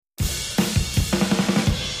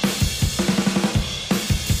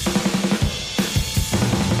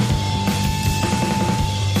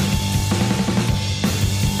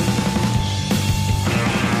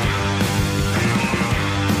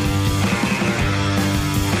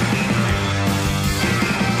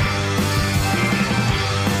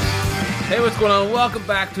what's going on? Welcome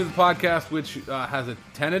back to the podcast, which has a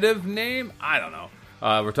tentative name. I don't know.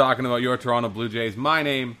 We're talking about your Toronto Blue Jays. My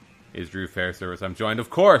name is Drew Fairservice. I'm joined, of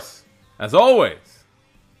course, as always,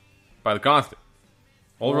 by the constant,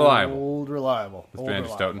 old reliable. Mr.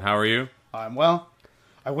 Andrew Stoughton. How are you? I'm well.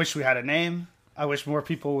 I wish we had a name. I wish more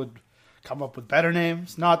people would come up with better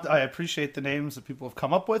names. I appreciate the names that people have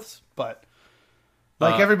come up with, but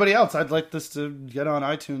like everybody else, I'd like this to get on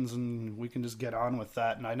iTunes and we can just get on with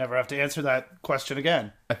that, and I never have to answer that question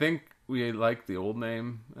again. I think we like the old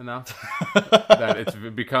name enough that it's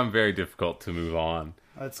become very difficult to move on.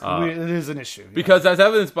 It is an issue. Because as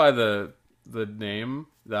evidenced by the name,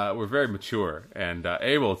 that we're very mature and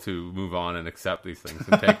able to move on and accept these things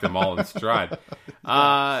and take them all in stride.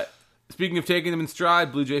 Speaking of taking them in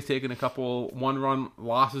stride, Blue Jays taking a couple one-run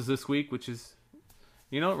losses this week, which is,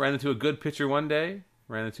 ran into a good pitcher one day,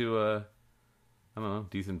 ran into a,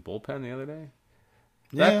 decent bullpen the other day.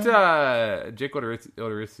 Yeah. That Jake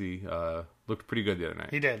Odorizzi looked pretty good the other night.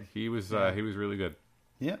 He did. He was really good.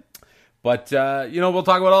 Yeah. But, we'll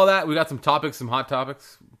talk about all that. We got some topics, some hot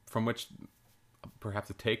topics, from which perhaps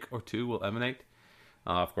a take or two will emanate.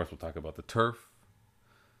 Of course, we'll talk about the turf,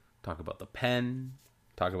 talk about the pen,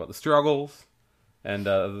 talk about the struggles, and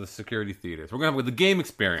the security theaters. We're going to have with the game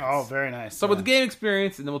experience. Oh, very nice. So with the game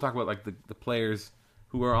experience, and then we'll talk about the players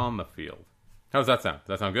who are on the field. How does that sound? Does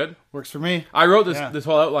that sound good? Works for me. I wrote this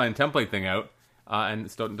whole outline template thing out,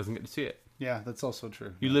 and Stoughton doesn't get to see it. Yeah, that's also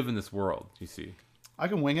true. You live in this world, you see. I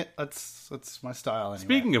can wing it. That's my style anyway.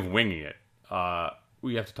 Speaking of winging it,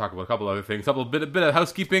 we have to talk about a couple other things. A bit of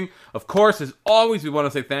housekeeping. Of course, as always, we want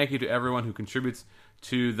to say thank you to everyone who contributes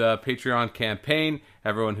to the Patreon campaign,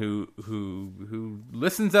 everyone who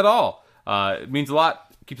listens at all. It means a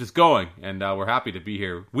lot, keeps us going, and we're happy to be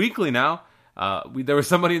here weekly now. There was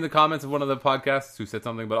somebody in the comments of one of the podcasts who said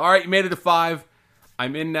something about, all right, you made it to 5.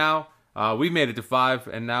 I'm in now. We've made it to 5,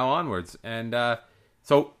 and now onwards. And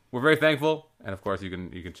so we're very thankful. And of course, you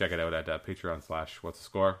can check it out at Patreon/What's the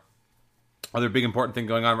Score. Other big important thing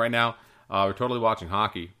going on right now, we're totally watching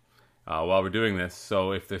hockey while we're doing this.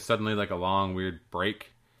 So if there's suddenly like a long, weird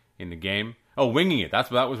break in the game. Oh, winging it.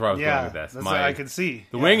 That was where I was going with this. That's what I could see.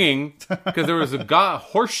 The winging, because there was a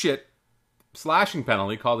horseshit slashing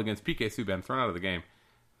penalty called against PK Subban, thrown out of the game.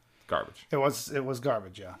 Garbage. It was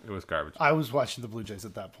garbage, yeah. It was garbage. I was watching the Blue Jays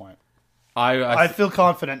at that point. I feel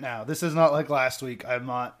confident now. This is not like last week. I'm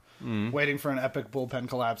not waiting for an epic bullpen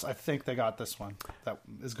collapse. I think they got this one that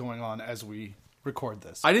is going on as we record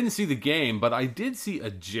this. I didn't see the game, but I did see a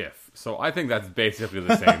GIF. So I think that's basically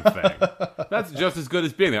the same thing. That's just as good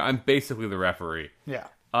as being there. I'm basically the referee. Yeah.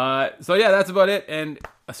 So yeah, that's about it. And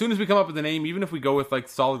as soon as we come up with a name, even if we go with like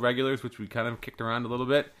solid regulars, which we kind of kicked around a little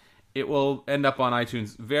bit, it will end up on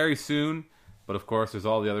iTunes very soon. But of course, there's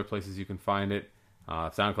all the other places you can find it.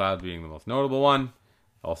 SoundCloud being the most notable one.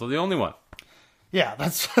 Also the only one. Yeah,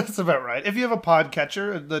 that's about right. If you have a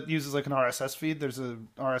podcatcher that uses like an RSS feed, there's a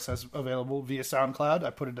RSS available via SoundCloud. I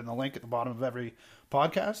put it in the link at the bottom of every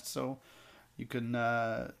podcast, so you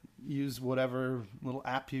can use whatever little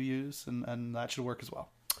app you use, and that should work as well.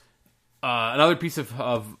 Another piece of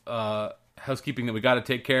housekeeping that we got to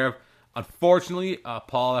take care of. Unfortunately,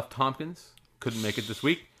 Paul F. Tompkins couldn't make it this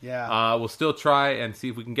week. Yeah. We'll still try and see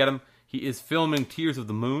if we can get him. He is filming Tears of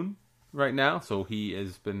the Moon right now, so he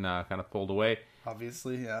has been kind of pulled away.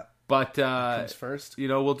 Obviously, yeah. But comes first.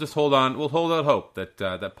 We'll just hold on. We'll hold out hope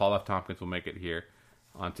that Paul F. Tompkins will make it here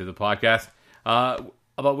onto the podcast,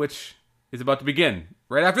 about which is about to begin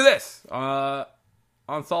right after this on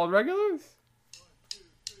Solid Regulars.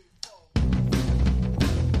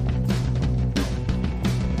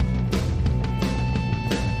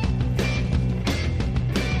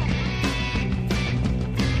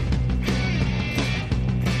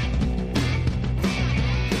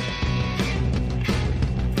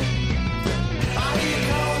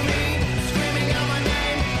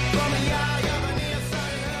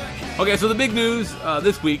 Okay, so the big news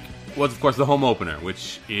this week was, of course, the home opener,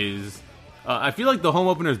 which is... I feel like the home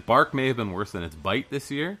opener's bark may have been worse than its bite this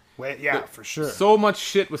year. Yeah, for sure. So much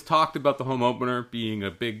shit was talked about the home opener being a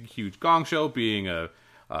big, huge gong show, being an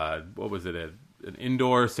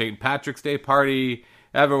indoor St. Patrick's Day party.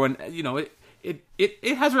 Everyone,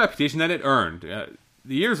 it has a reputation that it earned. The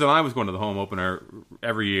years that I was going to the home opener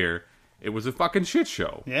every year, it was a fucking shit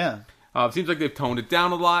show. Yeah. It seems like they've toned it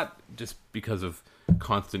down a lot just because of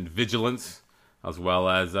constant vigilance as well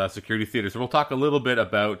as security theaters. So we'll talk a little bit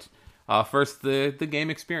about first the game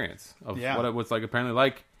experience of what it was apparently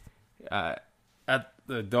like at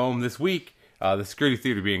the Dome this week. The security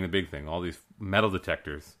theater being the big thing, all these metal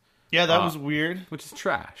detectors. Yeah, that was weird. Which is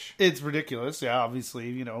trash. It's ridiculous. Yeah,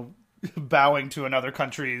 obviously, bowing to another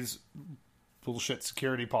country's bullshit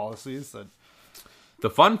security policies that. The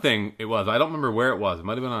fun thing it was, I don't remember where it was. It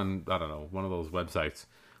might have been on, I don't know, one of those websites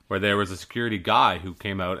where there was a security guy who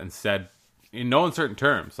came out and said, in no uncertain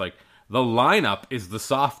terms, like, the lineup is the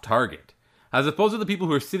soft target. As opposed to the people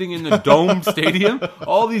who are sitting in the dome stadium,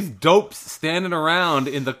 all these dopes standing around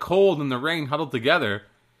in the cold and the rain huddled together.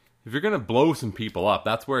 If you're going to blow some people up,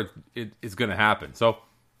 that's where it is going to happen. So,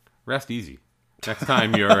 rest easy. Next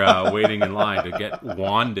time you're waiting in line to get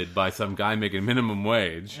wanded by some guy making minimum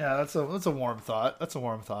wage. Yeah, that's a warm thought. That's a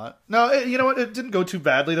warm thought. No, you know what? It didn't go too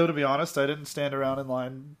badly, though, to be honest. I didn't stand around in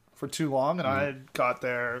line for too long, and I got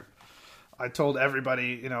there. I told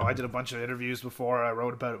everybody, you know, I did a bunch of interviews before. I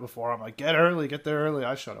wrote about it before. I'm like, get there early.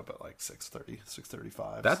 I showed up at like 6:30,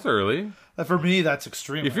 6:35. That's early. For me, that's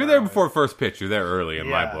extremely If you're there early. before first pitch, you're there early in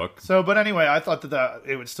my book. So, but anyway, I thought that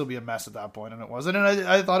it would still be a mess at that point, and it wasn't. And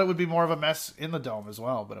I thought it would be more of a mess in the dome as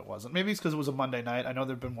well, but it wasn't. Maybe it's because it was a Monday night. I know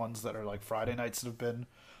there have been ones that are like Friday nights that have been,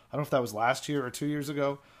 I don't know if that was last year or 2 years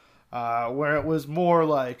ago, where it was more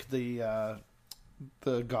like the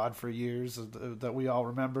Godfrey years that we all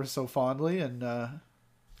remember so fondly. And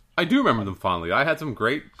I do remember them fondly. I had some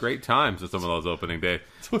great times at some of those opening days.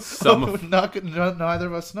 Neither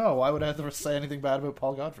of us know. Why would I have to say anything bad about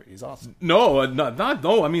Paul Godfrey? He's awesome. No, no.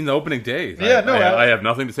 I mean the opening days. Yeah, I have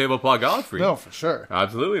nothing to say about Paul Godfrey. No, for sure.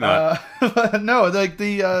 Absolutely not. No, like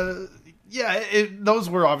those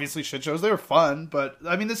were obviously shit shows. They were fun, but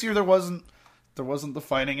I mean, this year there wasn't the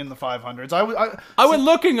fighting in the 500s. I went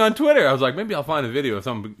looking on Twitter. I was like, maybe I'll find a video of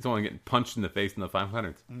someone getting punched in the face in the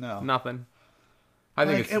 500s. No, nothing. I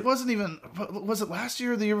think it wasn't even. Was it last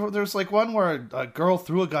year or the year? There was like one where a girl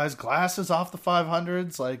threw a guy's glasses off the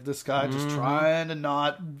 500s. Like this guy just trying to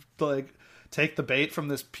not like take the bait from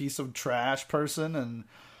this piece of trash person. And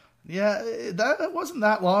yeah, that wasn't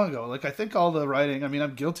that long ago. Like I think all the writing. I mean,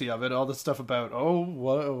 I'm guilty of it. All the stuff about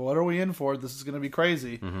what are we in for? This is going to be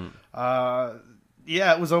crazy.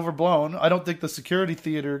 Yeah, it was overblown. I don't think the security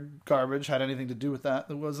theater garbage had anything to do with that.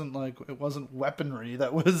 It wasn't weaponry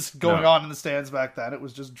that was going on in the stands back then. It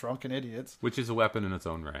was just drunken idiots. Which is a weapon in its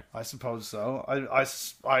own right. I suppose so.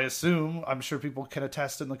 I assume, I'm sure people can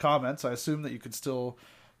attest in the comments, I assume that you could still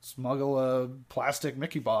smuggle a plastic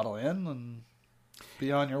Mickey bottle in and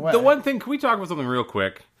be on your way. The one thing, can we talk about something real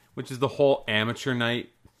quick, which is the whole amateur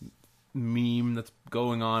night meme that's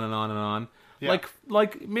going on and on and on. Yeah.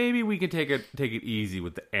 Like maybe we can take it easy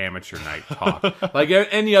with the amateur night talk. Like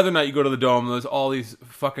any other night you go to the Dome, there's all these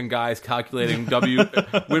fucking guys calculating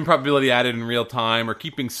win probability added in real time or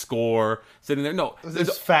keeping score, sitting there. No,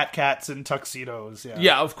 there's fat cats in tuxedos.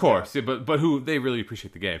 Yeah, of course. Yeah, but who they really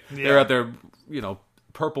appreciate the game. Yeah. They're out there, you know,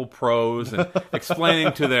 purple pros and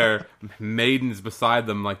explaining to their maidens beside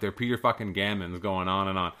them like they're Peter fucking Gammons going on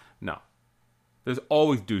and on. No. There's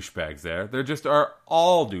always douchebags there. There just are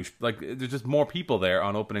all like there's just more people there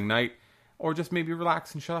on opening night, or just maybe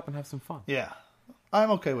relax and shut up and have some fun. Yeah, I'm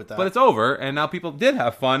okay with that. But it's over, and now people did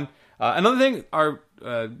have fun. Another thing, our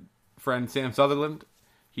friend Sam Sutherland,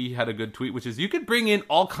 he had a good tweet, which is you could bring in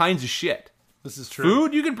all kinds of shit. This is true.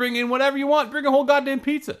 Food, you can bring in whatever you want. Bring a whole goddamn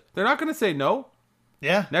pizza. They're not going to say no.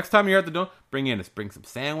 Yeah. Next time you're at the Dome, bring some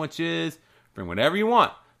sandwiches. Bring whatever you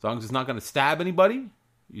want, as long as it's not going to stab anybody.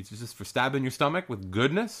 It's just for stabbing your stomach with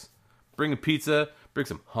goodness. Bring a pizza. Bring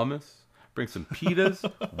some hummus. Bring some pitas.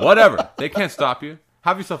 Whatever. They can't stop you.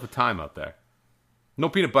 Have yourself a time out there. No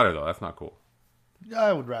peanut butter, though. That's not cool.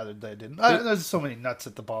 I would rather they didn't. There's so many nuts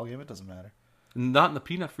at the ballgame. It doesn't matter. Not in the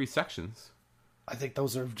peanut-free sections. I think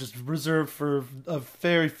those are just reserved for a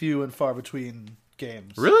very few and far between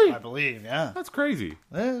games. Really? I believe, yeah. That's crazy.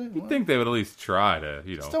 You'd think they would at least try to,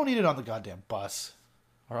 Just don't eat it on the goddamn bus.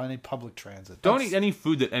 Or any public transit. Don't eat any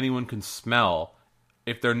food that anyone can smell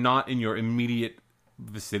if they're not in your immediate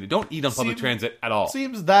vicinity. Don't eat on public transit at all.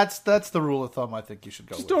 Seems that's the rule of thumb I think you should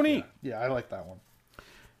go with. Just don't eat. Yeah, I like that one.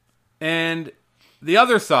 And the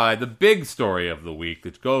other side, the big story of the week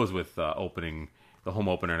that goes with opening, the home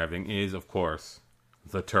opener and everything is, of course,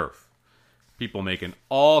 the turf. People making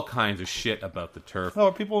all kinds of shit about the turf.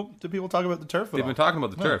 Oh, do people talk about the turf? They've been talking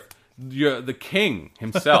about the turf. The king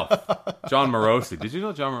himself, John Morosi. Did you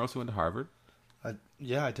know John Morosi went to Harvard?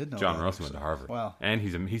 Yeah, I did know. John Morosi went to Harvard. Wow. And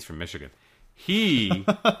he's from Michigan. He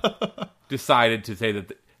decided to say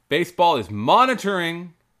that baseball is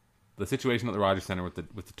monitoring the situation at the Rogers Center with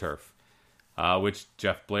the turf, which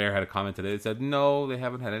Jeff Blair had a comment today that said, no, they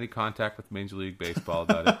haven't had any contact with Major League Baseball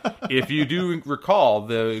about it. If you do recall,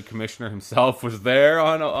 the commissioner himself was there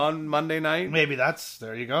on Monday night. Maybe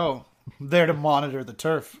there you go. There to monitor the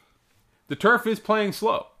turf. The turf is playing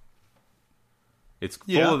slow. It's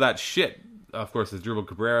full of that shit. Of course, as Drupal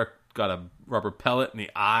Cabrera got a rubber pellet in the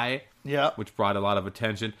eye. Yeah. which brought a lot of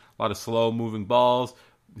attention. A lot of slow moving balls.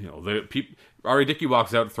 Ari Dickey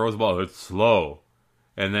walks out and throws the ball. It's slow,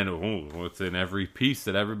 and then it's in every piece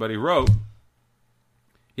that everybody wrote.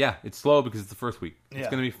 Yeah, it's slow because it's the first week. It's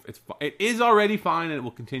gonna be. It is already fine, and it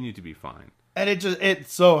will continue to be fine. And it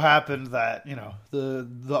so happened that the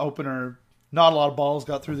opener, not a lot of balls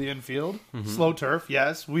got through the infield. Slow turf,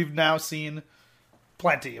 yes. We've now seen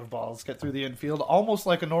plenty of balls get through the infield, almost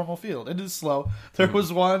like a normal field. It is slow. There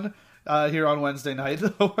was one here on Wednesday night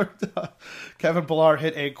where Kevin Pillar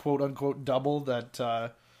hit a quote-unquote double that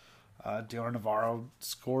Dylan Navarro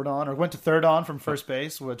scored on, or went to third on from first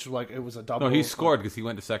base, which it was a double. No, he scored because he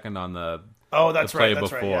went to second on the that's the play right.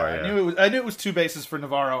 That's before. right. Yeah. Yeah. I knew it was 2 bases for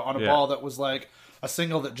Navarro on a ball that was like a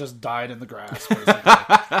single that just died in the grass. Basically.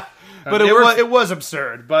 But it was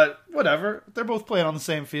absurd. But whatever. They're both playing on the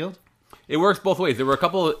same field. It works both ways. There were a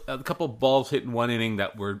couple balls hit in one inning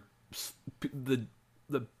that were the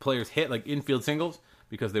players hit like infield singles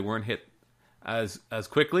because they weren't hit as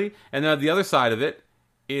quickly. And then the other side of it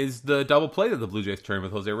is the double play that the Blue Jays turned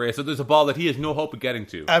with Jose Reyes. So there's a ball that he has no hope of getting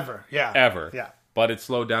to. Ever. Yeah. But it's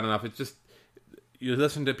slowed down enough. It's just, you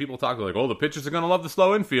listen to people talk like, the pitchers are going to love the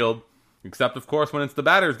slow infield. Except, of course, when it's the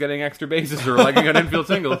batters getting extra bases or like an infield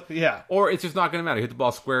singles. Yeah. Or it's just not going to matter. You hit the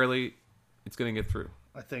ball squarely, it's going to get through.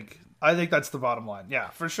 I think that's the bottom line. Yeah,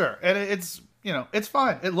 for sure. And it's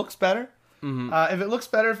fine. It looks better. If it looks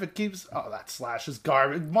better, if it keeps... Oh, that slash is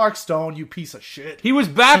garbage. Mark Stone, you piece of shit. He was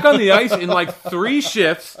back on the ice in like 3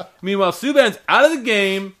 shifts. Meanwhile, Subban's out of the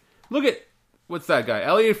game. Look at... What's that guy?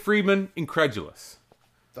 Elliot Friedman, incredulous.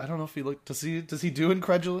 I don't know if he looked... Does he do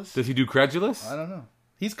incredulous? Does he do credulous? I don't know.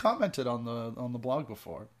 He's commented on the blog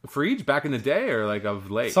before. Friedge back in the day or like of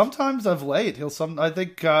late? Sometimes of late. I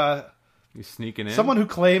think... He's sneaking in. Someone who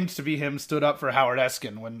claimed to be him stood up for Howard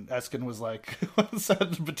Eskin when Eskin was like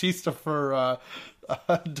said Batista for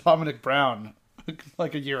Dominic Brown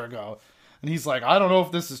like a year ago, and he's like, I don't know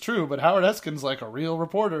if this is true, but Howard Eskin's like a real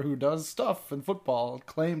reporter who does stuff in football.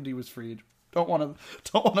 Claimed he was freed. Don't want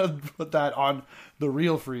to put that on the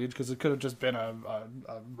real Friedge because it could have just been a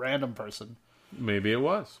random person. Maybe it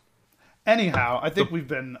was. Anyhow, I think we've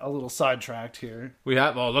been a little sidetracked here. We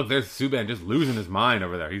have. Oh, look, there's Subban just losing his mind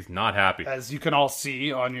over there. He's not happy. As you can all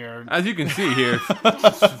see on your... As you can see here,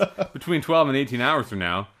 it's between 12 and 18 hours from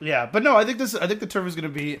now. Yeah, but no, I think the turf is going to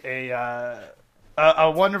be a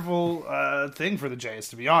wonderful thing for the Jays,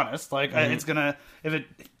 to be honest. Like, it's going to... If it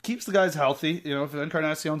keeps the guys healthy, if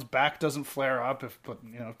Encarnacion's back doesn't flare up, if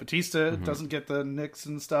Batista doesn't get the nicks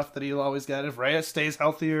and stuff that he'll always get, if Reyes stays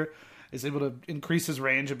healthier, is able to increase his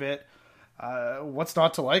range a bit... what's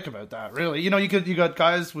not to like about that, really? You got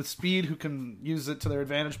guys with speed who can use it to their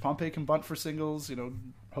advantage. Pompey can bunt for singles.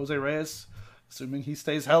 Jose Reyes, assuming he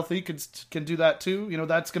stays healthy, can do that too.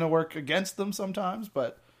 That's going to work against them sometimes,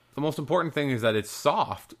 but... The most important thing is that it's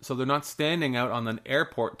soft, so they're not standing out on an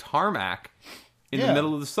airport tarmac in the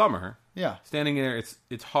middle of the summer. Yeah. Standing there,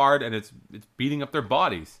 it's hard, and it's beating up their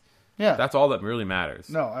bodies. Yeah. That's all that really matters.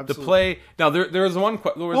 No, absolutely. The play... Now, there was one...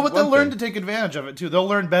 But they'll learn to take advantage of it, too. They'll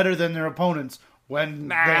learn better than their opponents when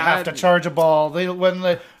they have to charge a ball. We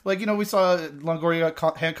saw Longoria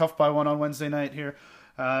got handcuffed by one on Wednesday night here.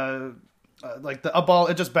 A ball,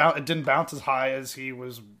 it didn't bounce as high as he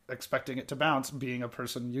was expecting it to bounce, being a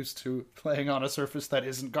person used to playing on a surface that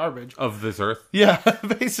isn't garbage. Of this earth. Yeah,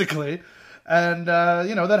 basically. And,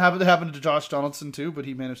 that happened to Josh Donaldson, too, but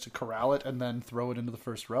he managed to corral it and then throw it into the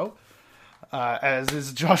first row. As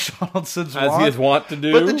is Josh Donaldson's as he is wont to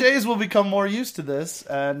do. But the Jays will become more used to this,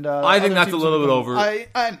 and I think that's a little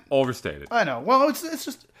bit overstated. I know. Well,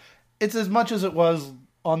 it's as much as it was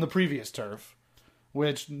on the previous turf,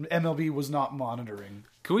 which MLB was not monitoring.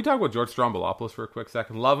 Can we talk about George Strombolopoulos for a quick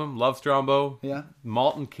second? Love him, love Strombo. Yeah,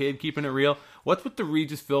 Malton kid, keeping it real. What's with the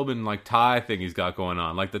Regis Philbin tie thing he's got going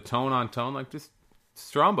on? Like the tone on tone, like just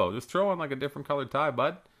Strombo, just throw on like a different colored tie,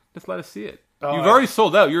 bud. Just let us see it. You've already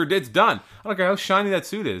sold out. It's done. I don't care how shiny that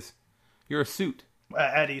suit is. You're a suit.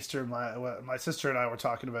 At Easter, my sister and I were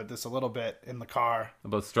talking about this a little bit in the car.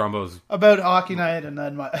 About Strombo's... About hockey night, and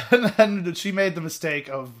then she made the mistake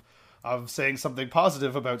of saying something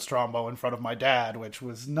positive about Strombo in front of my dad, which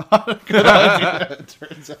was not a good idea, it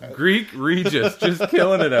turns out. Greek Regis, just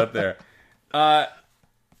killing it out there.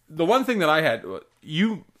 The one thing that I had...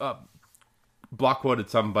 You block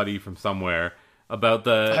quoted somebody from somewhere... about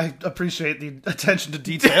the... I appreciate the attention to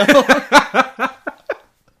detail.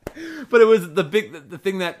 But it was the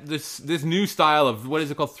thing that this new style of, what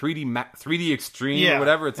is it called, 3D Extreme or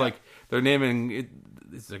whatever. It's like they're naming it.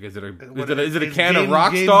 It's like, is it a can of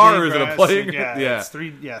Rockstar or is it a playing? Yeah, it's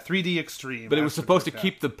 3D Extreme. But it was supposed to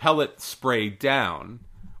keep the pellet spray down,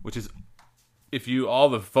 which is if you all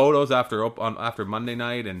the photos after Monday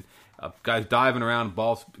night and guys diving around,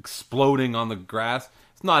 balls exploding on the grass,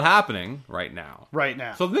 it's not happening right now. Right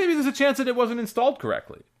now. So maybe there's a chance that it wasn't installed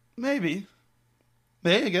correctly. Maybe.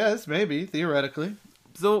 I guess. Maybe. Theoretically.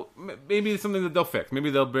 So maybe it's something that they'll fix. Maybe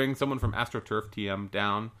they'll bring someone from AstroTurf TM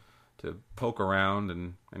down to poke around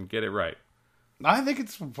and get it right. I think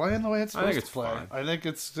it's playing the way it's supposed to play. Fine. I think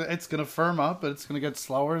it's going to firm up, but it's going to get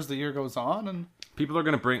slower as the year goes on. And people are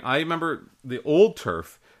going to bring... I remember the old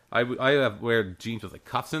turf. I have wear jeans with like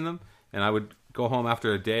cuffs in them, and I would go home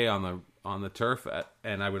after a day on the turf,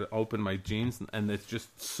 and I would open my jeans, and it's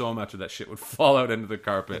just so much of that shit would fall out into the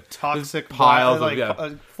carpet. Toxic piles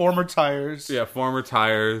of former tires. Yeah, former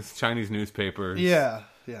tires, Chinese newspapers. Yeah.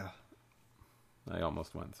 I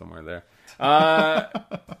almost went somewhere there.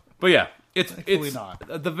 But yeah, it's not.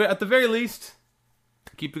 At the very least,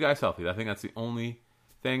 keep the guys healthy. I think that's the only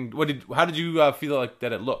thing. How did you feel like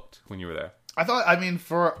that it looked when you were there? I mean,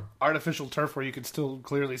 for artificial turf where you can still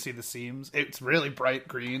clearly see the seams, it's really bright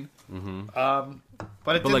green. Mm-hmm.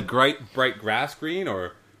 But like bright grass green,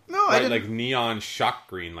 or no, like neon shock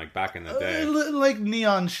green, like back in the day, like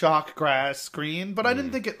neon shock grass green. But I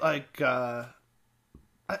didn't think it like.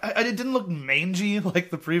 It didn't look mangy like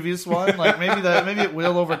the previous one. Like maybe it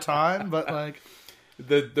will over time, but like.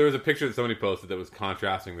 There was a picture that somebody posted that was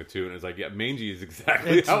contrasting the two, and it's like, yeah, mangy is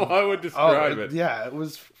exactly how I would describe it. Yeah, it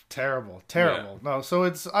was terrible. Yeah. No, so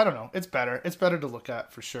I don't know. It's better. It's better to look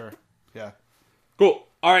at for sure. Yeah. Cool.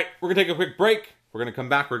 All right, we're gonna take a quick break. We're gonna come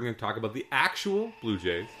back. We're gonna talk about the actual Blue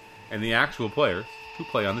Jays and the actual players who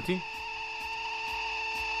play on the team.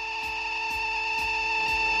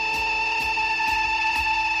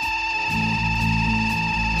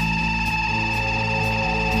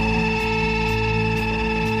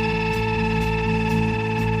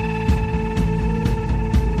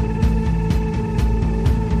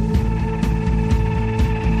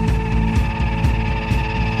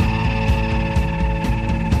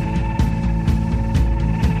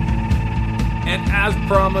 As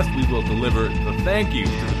promised, we will deliver the thank you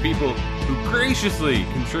to the people who graciously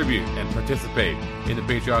contribute and participate in the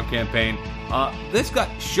Patreon campaign. This got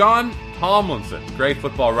Sean Tomlinson, great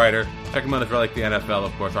football writer. Check him out if you like the NFL,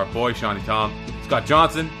 of course. Our boy, Shawnee Tom. Scott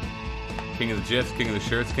Johnson, king of the GIFs, king of the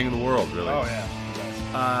shirts, king of the world, really. Oh,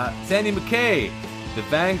 yeah. Sandy McKay,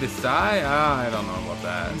 Devang Desai. I don't know about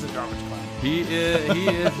that. He's a garbage clown. He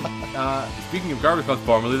is speaking of garbage clown,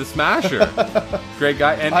 formerly the Smasher. Great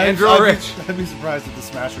guy. And Andrew Rich. I'd be surprised if the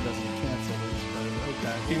Smasher doesn't cancel this, but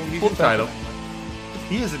okay. He's entitled.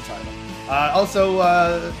 He is entitled. Also,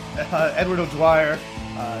 Edward O'Dwyer,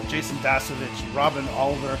 Jason Dasovich, Robin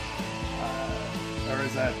Oliver, or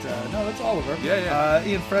is that... no, that's Oliver. Yeah.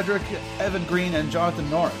 Ian Frederick, Evan Green, and Jonathan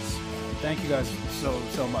Norris. Thank you guys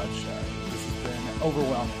so much. This has been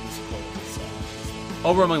overwhelming.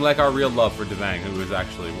 Overwhelming, like our real love for Devang, who is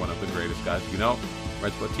actually one of the greatest guys you know.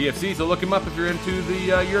 Writes about TFC, so look him up if you're into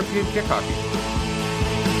the European kick hockey.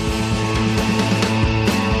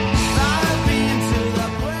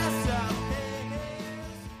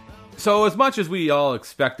 So as much as we all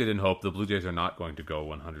expected and hoped, the Blue Jays are not going to go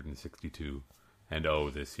 162-0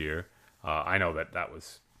 this year. I know that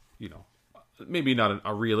was, maybe not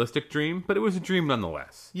a realistic dream, but it was a dream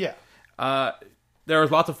nonetheless. Yeah. There are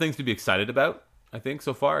lots of things to be excited about, I think,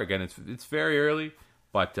 so far. Again, it's very early,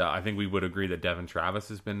 but I think we would agree that Devin Travis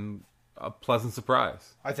has been a pleasant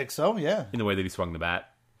surprise. I think so, yeah. In the way that he swung the bat.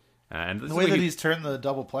 And the way that he's turned the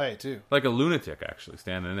double play, too. Like a lunatic, actually,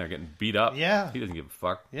 standing in there getting beat up. Yeah. He doesn't give a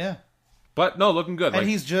fuck. Yeah. But, no, looking good. And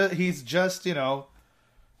he's just,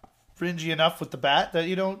 fringy enough with the bat that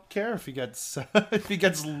you don't care if he gets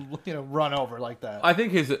run over like that. I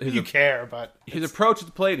think you care, but his approach at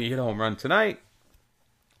the plate, he hit a home run tonight.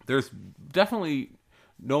 There's definitely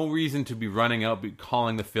no reason to be running out, be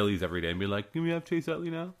calling the Phillies every day and be like, "Can we have Chase Utley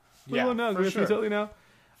now? Yeah, no, for sure. Chase Utley now."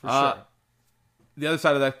 For sure. The other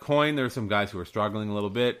side of that coin, there's some guys who are struggling a little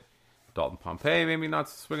bit. Dalton Pompey maybe not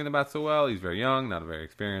swinging the bat so well. He's very young, not very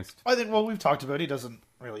experienced. I think, we've talked about he doesn't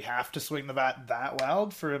really have to swing the bat that well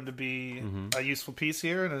for him to be a useful piece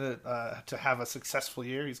here and to have a successful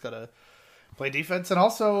year. He's got to play defense, and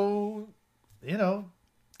also,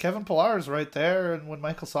 Kevin Pillar is right there, and when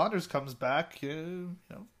Michael Saunders comes back,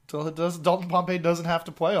 Dalton Pompey doesn't have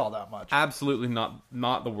to play all that much. Absolutely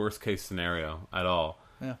not the worst case scenario at all.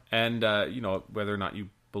 Yeah. And whether or not you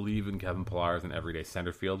believe in Kevin Pillar as an everyday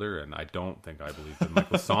center fielder, and I don't think I believe that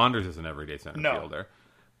Michael Saunders is an everyday center fielder.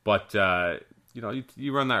 But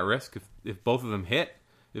you run that risk if both of them hit.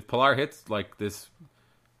 If Pillar hits like this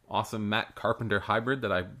awesome Matt Carpenter hybrid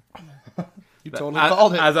that I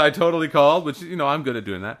called it. As I totally called, which I'm good at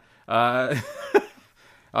doing that.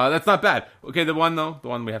 That's not bad. Okay, the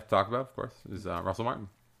one we have to talk about, of course, is Russell Martin.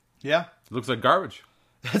 Yeah. It looks like garbage.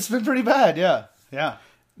 It's been pretty bad, yeah. Yeah.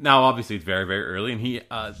 Now, obviously, it's very, very early, and he,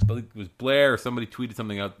 I believe it was Blair or somebody tweeted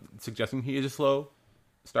something out suggesting he is a slow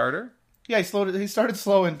starter. Yeah, he started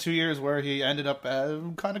slow in 2 years where he ended up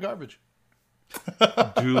kind of garbage.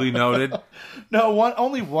 Duly noted. No,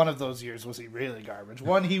 only one of those years was he really garbage.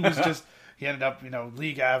 One, he was just, he ended up,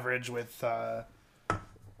 league average with,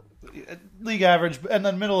 league average, and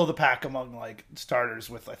then middle of the pack among, like, starters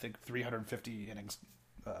with, I think, 350 innings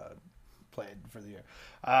played for the year.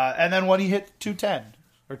 And then when he hit 210,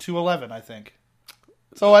 or 211, I think.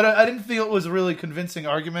 So I didn't feel it was a really convincing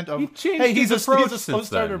argument of, hey, he's a slow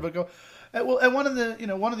starter, but go... Well, and one of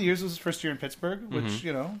the years was his first year in Pittsburgh, which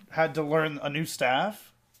had to learn a new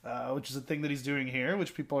staff, which is a thing that he's doing here,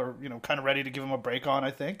 which people are kind of ready to give him a break on,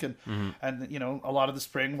 I think, and a lot of the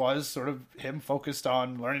spring was sort of him focused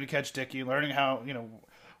on learning to catch Dickey, learning how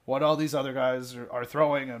what all these other guys are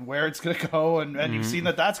throwing and where it's going to go, and you've seen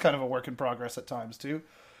that that's kind of a work in progress at times too,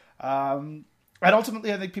 and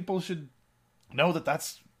ultimately I think people should know that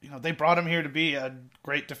that's. They brought him here to be a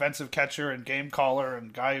great defensive catcher and game caller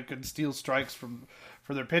and guy who can steal strikes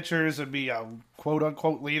for their pitchers and be a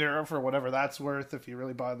quote-unquote leader for whatever that's worth if you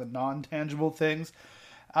really buy the non-tangible things.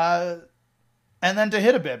 And then to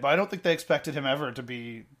hit a bit, but I don't think they expected him ever to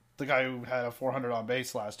be the guy who had a 400 on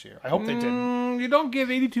base last year. I hope they didn't. You don't give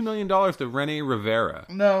 $82 million to Rene Rivera.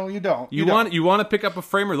 No, you don't. You want to pick up a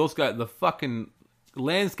framer, those guys, the fucking...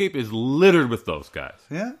 landscape is littered with those guys.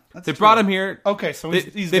 Yeah, they brought him here. Okay, so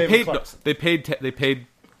he's they David paid Clarkson. they paid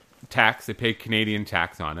tax. They paid Canadian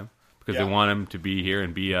tax on him because they want him to be here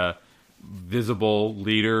and be a visible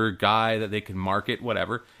leader guy that they can market.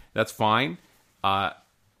 Whatever, that's fine. I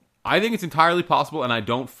think it's entirely possible, and I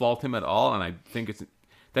don't fault him at all. And I think it's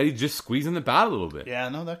that he's just squeezing the bat a little bit. Yeah,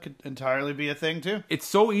 no, that could entirely be a thing too. It's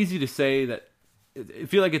so easy to say that. I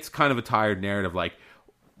feel like it's kind of a tired narrative, like.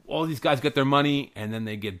 All these guys get their money and then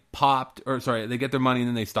they get popped, they get their money and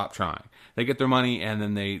then they stop trying. They get their money and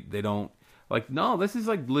then they don't no, this is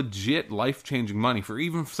like legit life-changing money for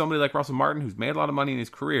even somebody like Russell Martin who's made a lot of money in his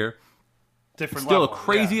career. Different still level, a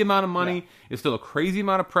crazy amount of money. It's still a crazy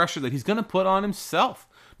amount of pressure that he's going to put on himself.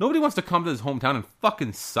 Nobody wants to come to his hometown and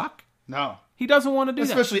fucking suck. No. He doesn't want to do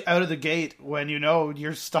Especially out of the gate when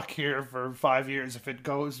you're stuck here for 5 years if it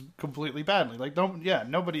goes completely badly.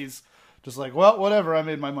 Nobody's just like, well, whatever, I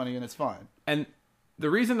made my money and it's fine. And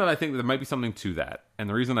the reason that I think that there might be something to that, and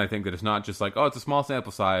the reason I think that it's not just like, oh, it's a small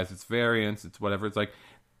sample size, it's variance, it's whatever, it's like,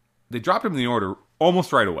 they dropped him in the order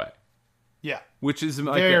almost right away. Yeah. Which is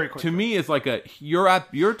like, very quickly. To me, is like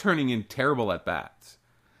you're turning in terrible at bats.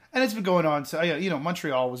 And it's been going on, so,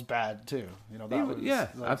 Montreal was bad too.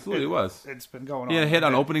 Absolutely it was. It's been going on. He had a hit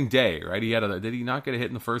on opening day, right? Did he not get a hit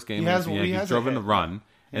in the first game? He drove in the run.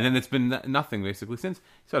 And then it's been nothing basically since.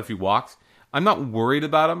 He's had a few walks. I'm not worried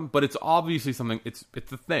about him, but it's obviously something. It's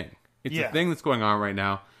a thing. It's a thing that's going on right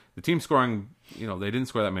now. The team scoring, they didn't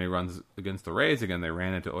score that many runs against the Rays. Again, they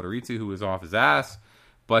ran into Odorizzi, who was off his ass.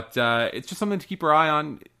 But it's just something to keep our eye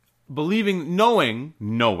on. Knowing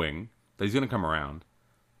that he's going to come around.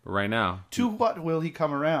 But right now, to what will he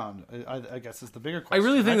come around? I guess is the bigger question. I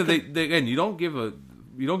really think that they again, you don't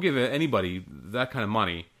give anybody that kind of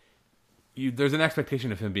money. There's an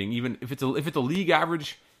expectation of him being, even if it's a league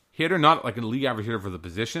average hitter, not like a league average hitter for the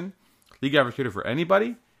position, league average hitter for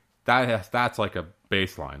anybody. That's like a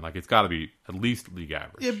baseline. Like it's got to be at least league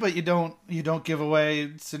average. Yeah, but you don't give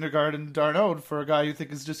away Syndergaard and Darno for a guy you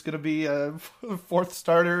think is just going to be a fourth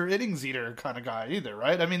starter innings eater kind of guy either,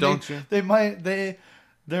 right? I mean,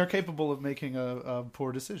 they're capable of making a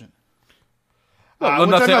poor decision.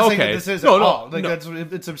 I'm not saying okay. that this is at all.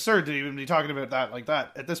 It's absurd to even be talking about that like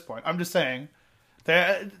that at this point. I'm just saying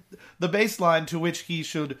that the baseline to which he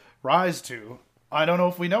should rise to, I don't know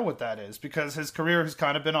if we know what that is, because his career has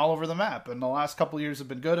kind of been all over the map, and the last couple of years have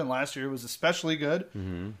been good, and last year was especially good.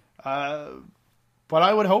 Mm-hmm. But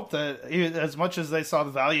I would hope that as much as they saw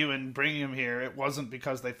the value in bringing him here, it wasn't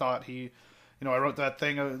because they thought he... I wrote that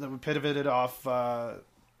thing that we pivoted off... I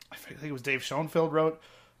think it was Dave Schoenfeld wrote...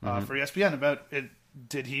 for ESPN about it.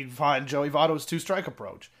 Did he find Joey Votto's two-strike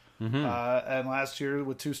approach? Mm-hmm. And last year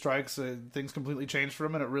with two strikes, things completely changed for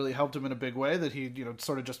him, and it really helped him in a big way. That he,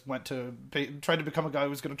 sort of just tried to become a guy who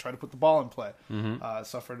was going to try to put the ball in play. Mm-hmm.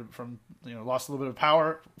 Suffered from, lost a little bit of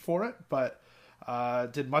power for it, but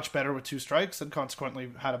did much better with two strikes, and consequently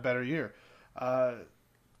had a better year.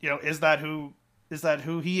 Is that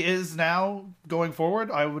who he is now going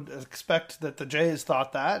forward? I would expect that the Jays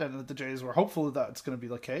thought that, and that the Jays were hopeful that it's going to be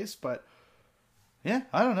the case. But yeah,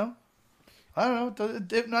 I don't know. I don't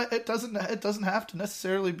know. It doesn't have to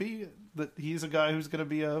necessarily be that he's a guy who's going to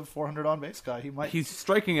be a 400 on base guy. He's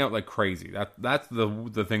striking out like crazy. That's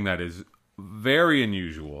the thing that is very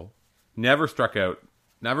unusual. Never struck out.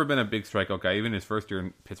 Never been a big strikeout guy. Even his first year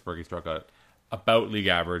in Pittsburgh, he struck out about league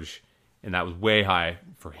average, and that was way high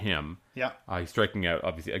for him. Yeah. He's striking out.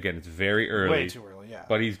 Obviously, again, it's very early. Way too early. Yeah.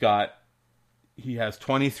 But he has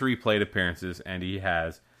 23 plate appearances, and he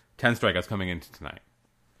has 10 strikeouts coming into tonight.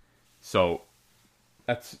 So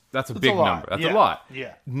that's a big number. That's a lot.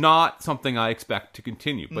 Yeah. Not something I expect to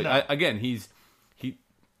continue. But No. Again, he.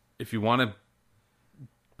 If you want to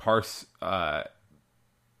parse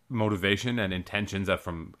motivation and intentions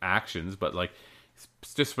from actions, but like he's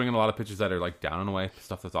just swinging a lot of pitches that are like down and away,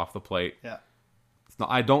 stuff that's off the plate. Yeah. It's not.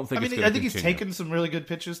 I don't think. I mean, I think he's taken some really good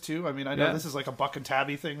pitches too. I mean, I know this is like a Buck and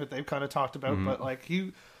Tabby thing that they've kind of talked about, but like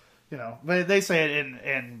they say it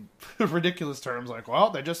in ridiculous terms, like, well,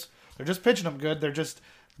 they're just pitching him good. They're just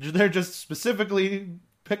specifically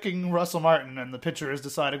picking Russell Martin, and the pitcher is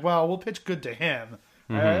deciding, well, we'll pitch good to him.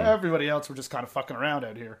 Everybody else, we're just kind of fucking around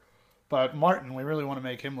out here. But Martin, we really want to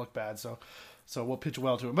make him look bad, so we'll pitch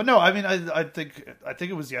well to him. But no, I mean, I think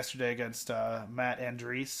it was yesterday against Matt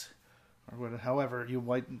Andriese, or however you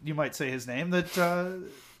might say his name, that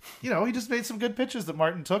he just made some good pitches that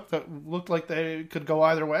Martin took that looked like they could go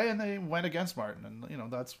either way, and they went against Martin,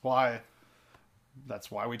 and that's why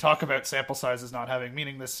we talk about sample sizes not having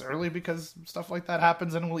meaning this early, because stuff like that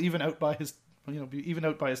happens, and will even out by his be even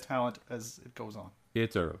out by his talent as it goes on.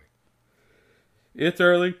 It's early. It's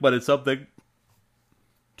early, but it's something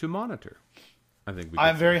to monitor. I think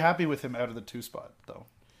I'm very happy with him out of the 2 spot, though.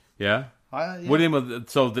 Yeah? Yeah.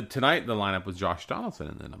 Tonight the lineup was Josh Donaldson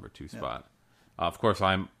in the number 2 spot. Of course,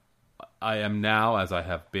 I am now, as I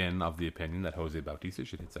have been, of the opinion that Jose Bautista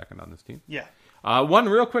should hit second on this team. Yeah. One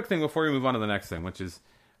real quick thing before we move on to the next thing, which is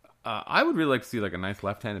I would really like to see like a nice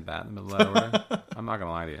left-handed bat in the middle of that order. I'm not going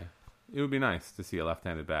to lie to you. It would be nice to see a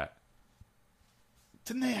left-handed bat.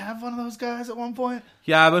 Didn't they have one of those guys at one point?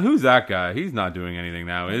 Yeah, but who's that guy? He's not doing anything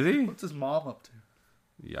now, is he? What's his mom up to?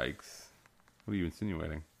 Yikes. What are you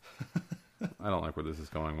insinuating? I don't like where this is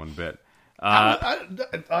going one bit. I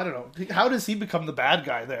don't know. How does he become the bad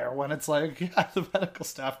guy there when it's like, the medical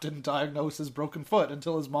staff didn't diagnose his broken foot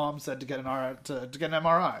until his mom said to get an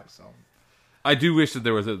MRI? So I do wish that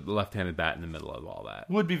there was a left-handed bat in the middle of all that.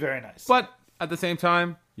 Would be very nice. But at the same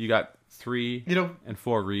time, you got 3 and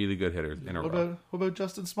 4 really good hitters in a row. What about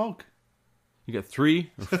Justin Smoke? You got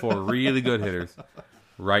 3 or 4 really good hitters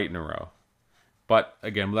right in a row. But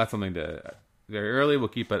again, that's something to very early. We'll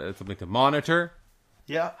keep it something to monitor.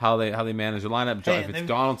 Yeah, how they manage the lineup. If it's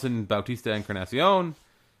Donaldson, Bautista, and Encarnacion,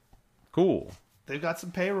 cool. They've got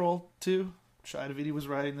some payroll too. Shai Davidi was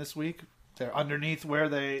writing this week. They're underneath where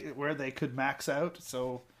they could max out.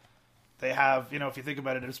 So they have, if you think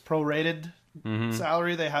about it, it's prorated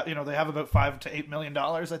salary. They have about $5 to $8 million.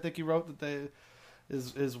 I think he wrote that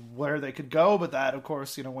is where they could go. But that, of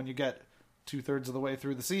course, when you get 2/3 of the way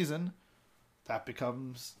through the season, that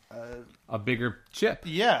becomes a bigger chip.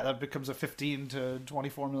 Yeah, that becomes a $15 to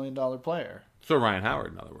 $24 million player. So Ryan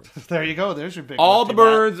Howard, in other words. There you go. There's your big. All the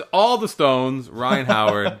birds, all the stones. Ryan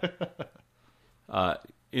Howard,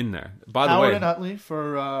 in there. By the way, Howard and Utley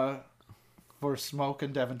for Smoke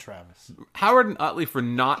and Devin Travis. Howard and Utley for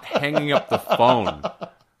not hanging up the phone.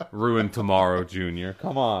 Ruined tomorrow, Junior.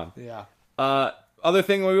 Come on. Yeah. Other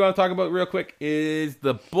thing we want to talk about real quick is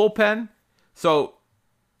the bullpen. So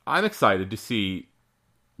I'm excited to see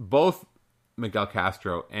both Miguel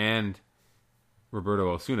Castro and Roberto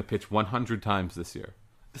Osuna pitch 100 times this year.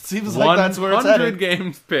 It seems like that's where it's headed. 100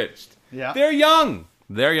 games pitched. Yeah. They're young.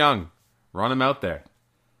 Run them out there.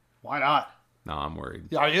 Why not? No, I'm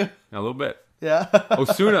worried. Are you? A little bit. Yeah.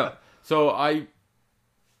 Osuna. So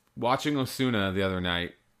watching Osuna the other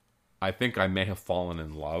night, I think I may have fallen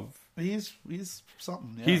in love. He's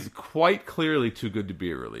something. Yeah. He's quite clearly too good to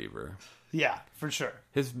be a reliever. Yeah, for sure.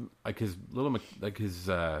 It's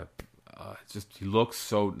just he looks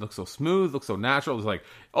so smooth, looks so natural. It's like,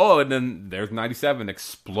 and then there's 97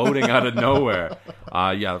 exploding out of nowhere.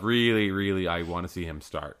 Really, really, I want to see him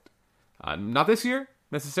start. Not this year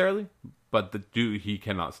necessarily, but he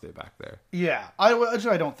cannot stay back there. Yeah, which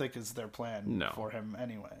I don't think is their plan for him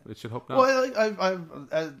anyway. It should hope not.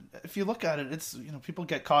 Well, if you look at it, it's people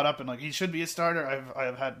get caught up in like he should be a starter.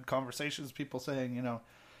 I've had conversations, people saying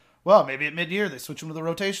well, maybe at mid-year they switch him to the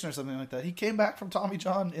rotation or something like that. He came back from Tommy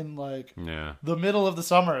John in the middle of the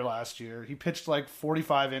summer last year. He pitched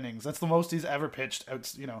 45 innings. That's the most he's ever pitched out,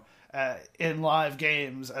 in live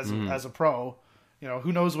games as a pro.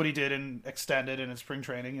 Who knows what he did in extended and in spring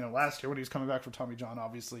training. Last year when he was coming back from Tommy John,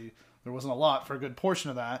 obviously there wasn't a lot for a good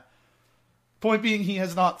portion of that. Point being, he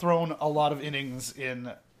has not thrown a lot of innings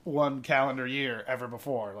in one calendar year ever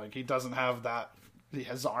before. Like, he doesn't have that.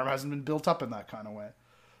 His arm hasn't been built up in that kind of way.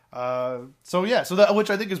 So that, which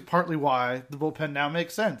I think is partly why the bullpen now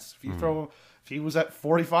makes sense. If he was at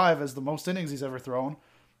 45 as the most innings he's ever thrown,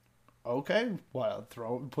 okay, well,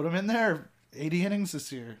 put him in there. 80 innings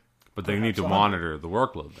this year. But they need to monitor the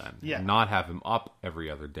workload then. Yeah. And not have him up every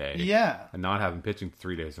other day. Yeah. And not have him pitching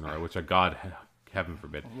 3 days in a row, which God, heaven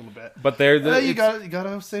forbid. A little bit. But you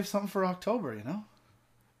gotta save something for October, you know?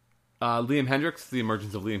 Liam Hendricks, the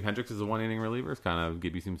emergence of Liam Hendricks as a 1 inning reliever is kind of,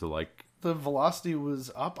 Gibby seems to like. The velocity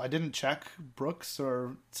was up. I didn't check Brooks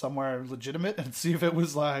or somewhere legitimate and see if it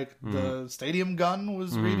was like the stadium gun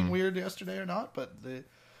was reading weird yesterday or not. But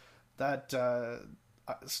that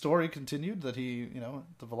story continued that the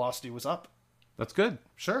velocity was up. That's good.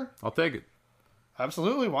 Sure. I'll take it.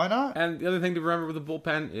 Absolutely. Why not? And the other thing to remember with the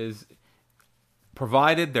bullpen is,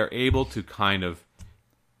 provided they're able to kind of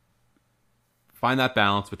find that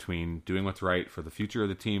balance between doing what's right for the future of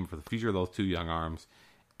the team, for the future of those 2 young arms,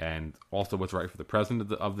 and also what's right for the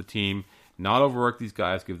president of the team. Not overwork these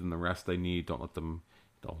guys, give them the rest they need. Don't let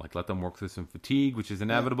them work through some fatigue, which is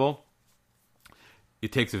inevitable. Yeah.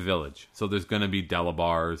 It takes a village. So there's going to be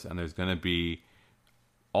Delabars, and there's going to be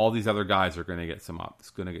all these other guys are going to get some up. It's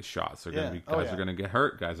going to get shots. They're going to be guys are going to get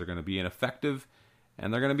hurt. Guys are going to be ineffective,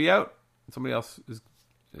 and they're going to be out. Somebody else is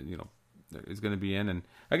going to be in. And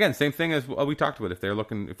again, same thing as we talked about.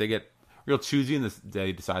 If they get real choosy and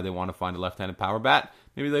they decide they want to find a left-handed power bat,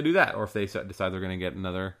 maybe they do that. Or if they decide they're going to get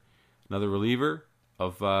another reliever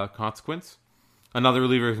of consequence, another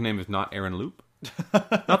reliever whose name is not Aaron Loop.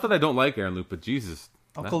 Not that I don't like Aaron Loop, but Jesus,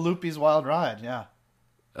 Uncle Loopy's Wild Ride, yeah.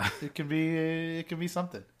 It can be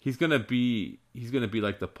something. He's gonna be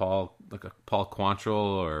like a Paul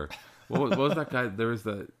Quantrill, or what was that guy? There was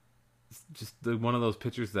one of those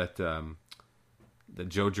pitchers that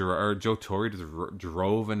Joe Torre just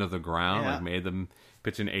drove into the ground, like made them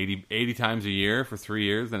pitching 80 times a year for 3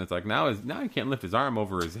 years, and it's like now he can't lift his arm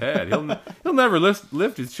over his head. He'll never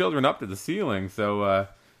lift his children up to the ceiling. So,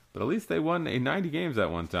 but at least they won 90 games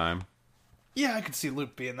at one time. Yeah, I could see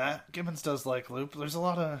Loop being that. Gibbons does like Loop. There's a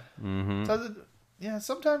lot of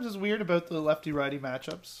sometimes it's weird about the lefty-righty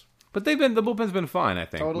matchups. But the bullpen's been fine, I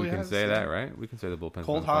think. Totally we can say that, right? We can say the bullpen's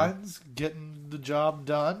Colt been fine. Hines getting the job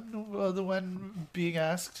done when being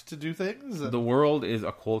asked to do things. The world is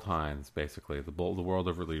a Colt Hines, basically. The world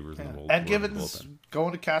of relievers. Yeah. And Gibbons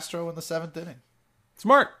going to Castro in the 7th inning.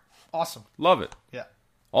 Smart. Awesome. Love it. Yeah.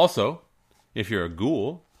 Also, if you're a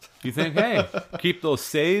ghoul, you think, hey, keep those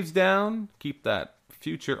saves down, keep that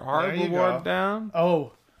future ARB reward down.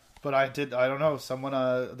 Oh, but I don't know. Someone,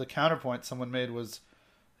 the counterpoint someone made was,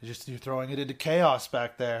 you're throwing it into chaos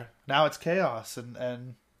back there. Now it's chaos,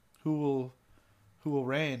 and who will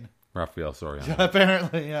reign? Rafael Soriano. Yeah,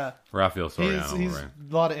 apparently, yeah. Rafael Soriano He's will reign.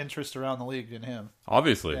 A lot of interest around the league in him.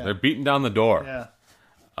 Obviously, they're beating down the door. Yeah.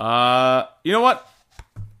 You know what?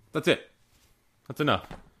 That's it. That's enough.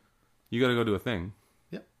 You got to go do a thing.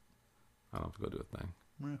 Yep. I don't have to go do a thing.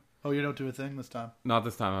 Yeah. Oh, you don't do a thing this time? Not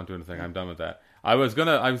this time. I'm not doing a thing. I'm done with that. I was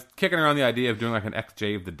kicking around the idea of doing like an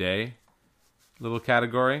XJ of the day little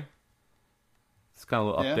category. It's kind of a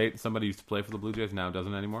little update. Somebody used to play for the Blue Jays, now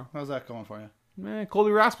doesn't anymore. How's that going for you? Colby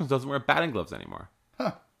Rasmus doesn't wear batting gloves anymore.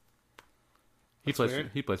 Huh. He plays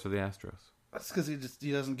for the Astros. That's because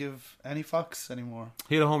he doesn't give any fucks anymore.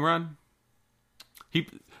 He had a home run.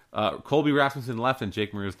 Colby Rasmus in left and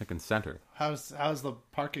Jake Marisnick in center. How's the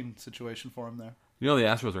parking situation for him there? You know the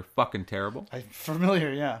Astros are fucking terrible. I'm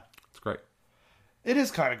familiar, yeah. It's great. It is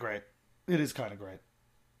kind of great.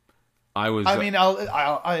 I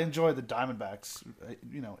enjoy the Diamondbacks,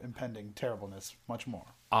 impending terribleness much more.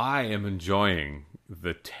 I am enjoying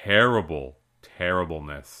the terribleness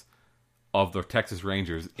of the Texas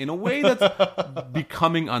Rangers in a way that's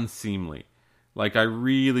becoming unseemly. Like, I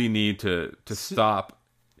really need to stop.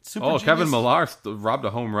 Kevin Millar robbed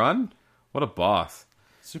a home run? What a boss.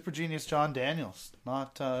 Super genius John Daniels,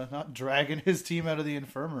 not dragging his team out of the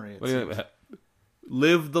infirmary.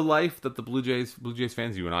 Live the life that the Blue Jays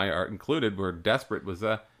fans, you and I are included, were desperate, was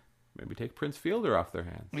maybe take Prince Fielder off their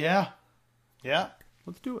hands. Yeah.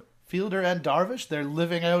 Let's do it. Fielder and Darvish, they're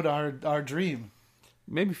living out our dream.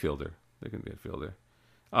 Maybe Fielder. They can get Fielder.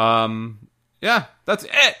 Yeah, that's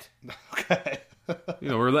it. Okay.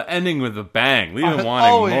 We're ending with a bang. Leaving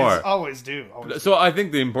wanting more. Always do. So I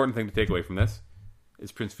think the important thing to take away from this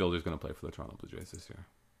is Prince Fielder's going to play for the Toronto Blue Jays this year.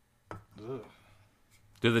 Ugh.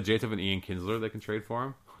 Do the Jays have an Ian Kinsler they can trade for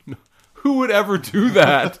him? No. Who would ever do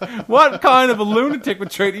that? What kind of a lunatic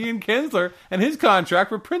would trade Ian Kinsler and his contract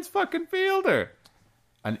for Prince fucking Fielder?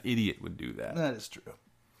 An idiot would do that. That is true.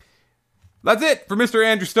 That's it for Mr.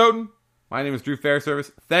 Andrew Stoughton. My name is Drew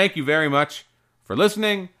Fairservice. Thank you very much for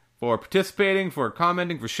listening, for participating, for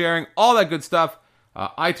commenting, for sharing, all that good stuff.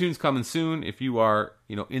 iTunes coming soon. If you are,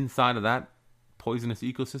 inside of that poisonous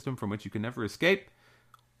ecosystem from which you can never escape,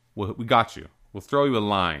 we got you. We'll throw you a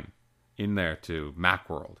line in there to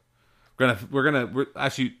Macworld. We're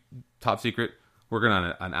actually, top secret, we're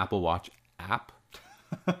gonna an Apple Watch app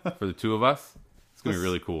for the two of us. It's gonna be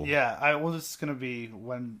really cool. Yeah, this is gonna be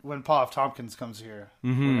when Paul F. Tompkins comes here.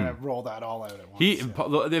 Mm-hmm. We're gonna roll that all out at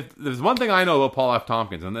once. If there's one thing I know about Paul F.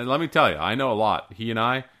 Tompkins, and let me tell you, I know a lot. He and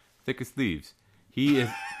I, thick as thieves. He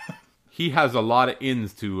has a lot of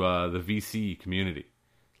ins to the VC community.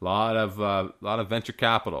 A lot of venture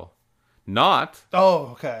capital. Not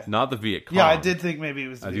the Viet Cong. Yeah, I did think maybe it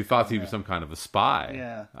was. As you thought he was some kind of a spy.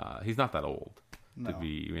 Yeah, he's not that old to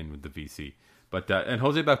be in with the VC. But and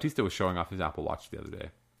Jose Bautista was showing off his Apple Watch the other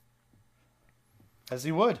day. As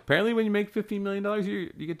he would. Apparently, when you make $15 million a year,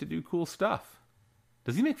 you get to do cool stuff.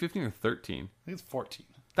 Does he make 15 or 13? I think it's 14.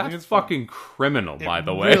 That's fucking criminal, by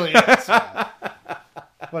the way. Really is, yeah.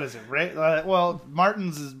 What is it?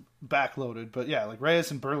 Martin's is backloaded, but yeah, like Reyes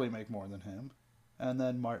and Burley make more than him, and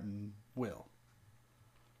then Martin will.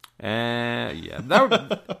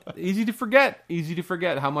 Easy to forget. Easy to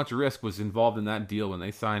forget how much risk was involved in that deal when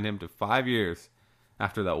they signed him to 5 years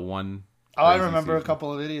after that one. I remember a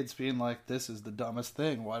couple of idiots being like, "This is the dumbest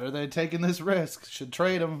thing. Why are they taking this risk? Should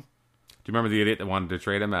trade him." Do you remember the idiot that wanted to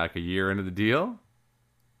trade him like a year into the deal?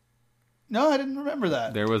 No, I didn't remember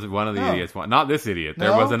that. There was one of the idiots. Not this idiot.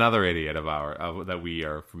 There was another idiot that we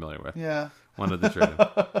are familiar with. Yeah. Wanted to trade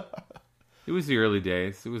him. It was the early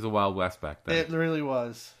days. It was the Wild West back then. It really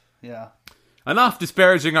was. Yeah. Enough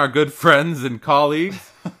disparaging our good friends and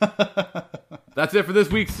colleagues. That's it for this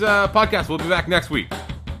week's podcast. We'll be back next week.